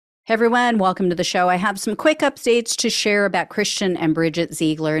Hey everyone, welcome to the show. I have some quick updates to share about Christian and Bridget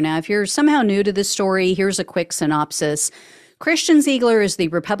Ziegler. Now, if you're somehow new to this story, here's a quick synopsis. Christian Ziegler is the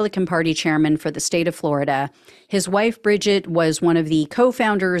Republican Party chairman for the state of Florida. His wife, Bridget, was one of the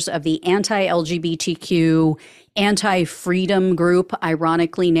co-founders of the anti-LGBTQ, anti-freedom group,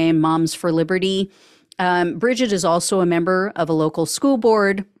 ironically named Moms for Liberty. Bridget is also a member of a local school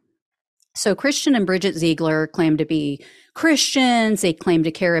board. So Christian and Bridget Ziegler claim to be Christians. They claim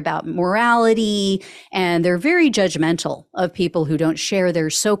to care about morality, and they're very judgmental of people who don't share their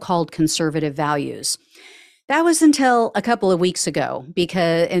so-called conservative values. That was until a couple of weeks ago,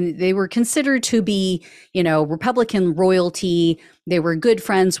 and they were considered to be, Republican royalty. They were good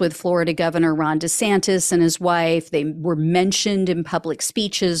friends with Florida Governor Ron DeSantis and his wife. They were mentioned in public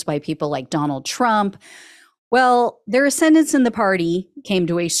speeches by people like Donald Trump. Well, their ascendance in the party came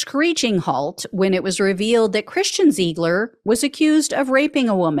to a screeching halt when it was revealed that Christian Ziegler was accused of raping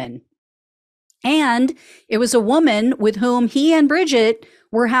a woman. And it was a woman with whom he and Bridget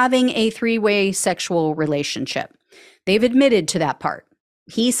were having a three-way sexual relationship. They've admitted to that part.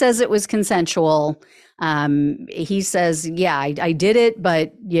 He says it was consensual. He says, yeah, I did it,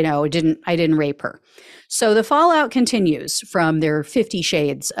 but I didn't rape her. So the fallout continues from their 50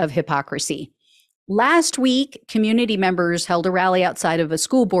 shades of hypocrisy. Last week, community members held a rally outside of a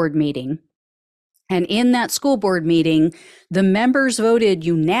school board meeting. And in that school board meeting, the members voted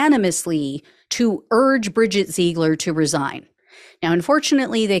unanimously to urge Bridget Ziegler to resign. Now,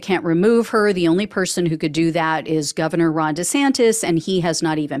 unfortunately, they can't remove her. The only person who could do that is Governor Ron DeSantis, and he has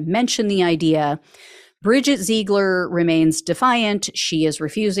not even mentioned the idea. Bridget Ziegler remains defiant. She is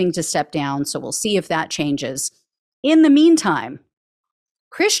refusing to step down, so we'll see if that changes. In the meantime,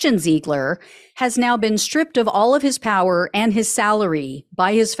 Christian Ziegler has now been stripped of all of his power and his salary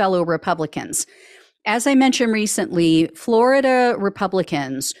by his fellow Republicans. As I mentioned recently, Florida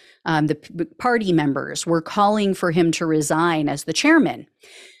Republicans, the party members, were calling for him to resign as the chairman.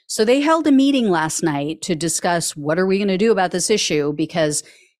 So they held a meeting last night to discuss what are we going to do about this issue, because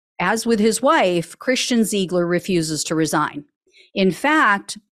as with his wife, Christian Ziegler refuses to resign. In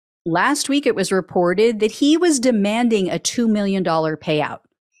fact, last week, it was reported that he was demanding a $2 million payout.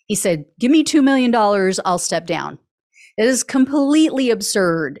 He said, give me $2 million, I'll step down. It is completely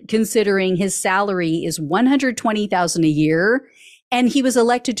absurd considering his salary is $120,000 a year, and he was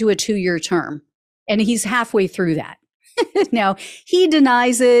elected to a 2-year term, and he's halfway through that. Now, he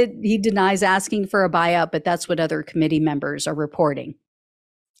denies it. He denies asking for a buyout, but that's what other committee members are reporting.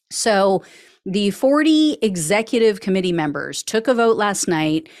 So the 40 executive committee members took a vote last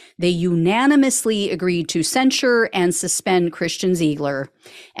night. They unanimously agreed to censure and suspend Christian Ziegler,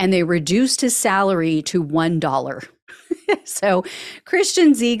 and they reduced his salary to $1. So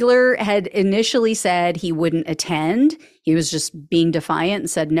Christian Ziegler had initially said he wouldn't attend. He was just being defiant and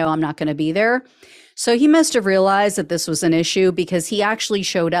said, no, I'm not going to be there. So he must have realized that this was an issue, because he actually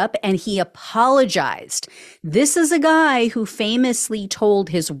showed up and he apologized. This is a guy who famously told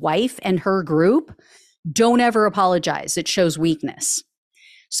his wife and her group, don't ever apologize. It shows weakness.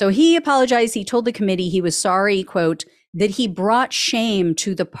 So he apologized. He told the committee he was sorry, quote, that he brought shame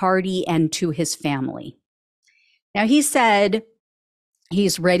to the party and to his family. Now, he said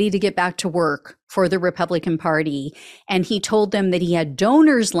he's ready to get back to work for the Republican Party, and he told them that he had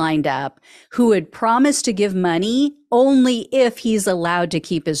donors lined up who had promised to give money only if he's allowed to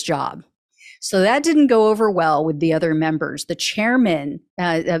keep his job. So that didn't go over well with the other members. The chairman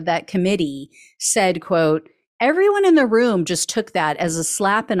of that committee said, quote, everyone in the room just took that as a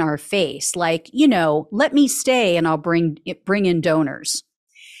slap in our face, like, let me stay and I'll bring in donors.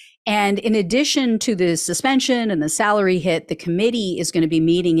 And in addition to the suspension and the salary hit, the committee is going to be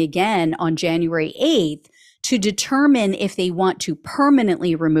meeting again on January 8th to determine if they want to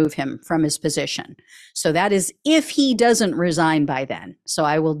permanently remove him from his position. So that is if he doesn't resign by then. So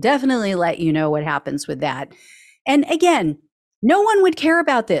I will definitely let you know what happens with that. And again, no one would care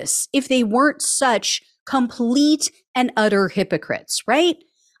about this if they weren't such complete and utter hypocrites, right?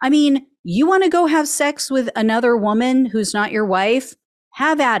 I mean, you want to go have sex with another woman who's not your wife?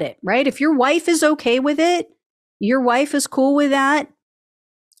 Have at it, right? If your wife is okay with it, your wife is cool with that,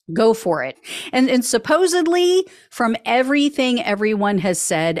 go for it. And supposedly, from everything everyone has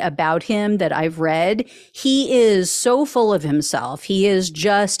said about him that I've read, he is so full of himself. He is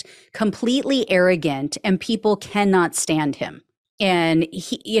just completely arrogant, and people cannot stand him. And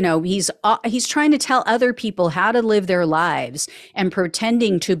he's trying to tell other people how to live their lives and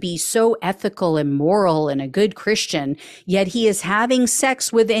pretending to be so ethical and moral and a good Christian, yet he is having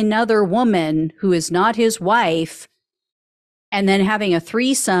sex with another woman who is not his wife, and then having a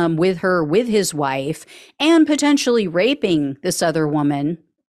threesome with his wife, and potentially raping this other woman.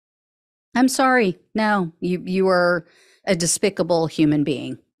 I'm sorry. No, you are a despicable human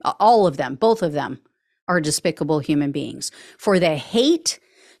being. All of them, both of them are despicable human beings for the hate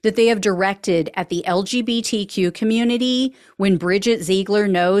that they have directed at the LGBTQ community when Bridget Ziegler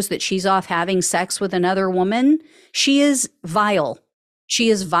knows that she's off having sex with another woman. She is vile. She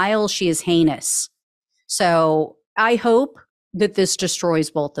is vile. She is heinous. So I hope that this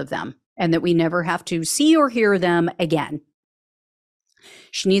destroys both of them and that we never have to see or hear them again.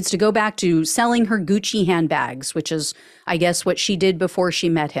 She needs to go back to selling her Gucci handbags, which is, I guess, what she did before she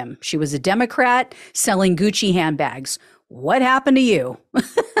met him. She was a Democrat selling Gucci handbags. What happened to you?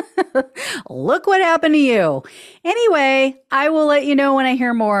 Look what happened to you. Anyway, I will let you know when I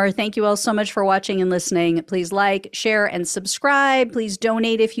hear more. Thank you all so much for watching and listening. Please like, share, and subscribe. Please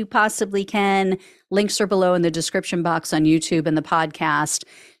donate if you possibly can. Links are below in the description box on YouTube and the podcast.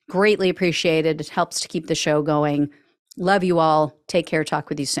 Greatly appreciated. It helps to keep the show going. Love you all. Take care. Talk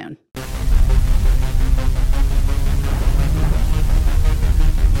with you soon.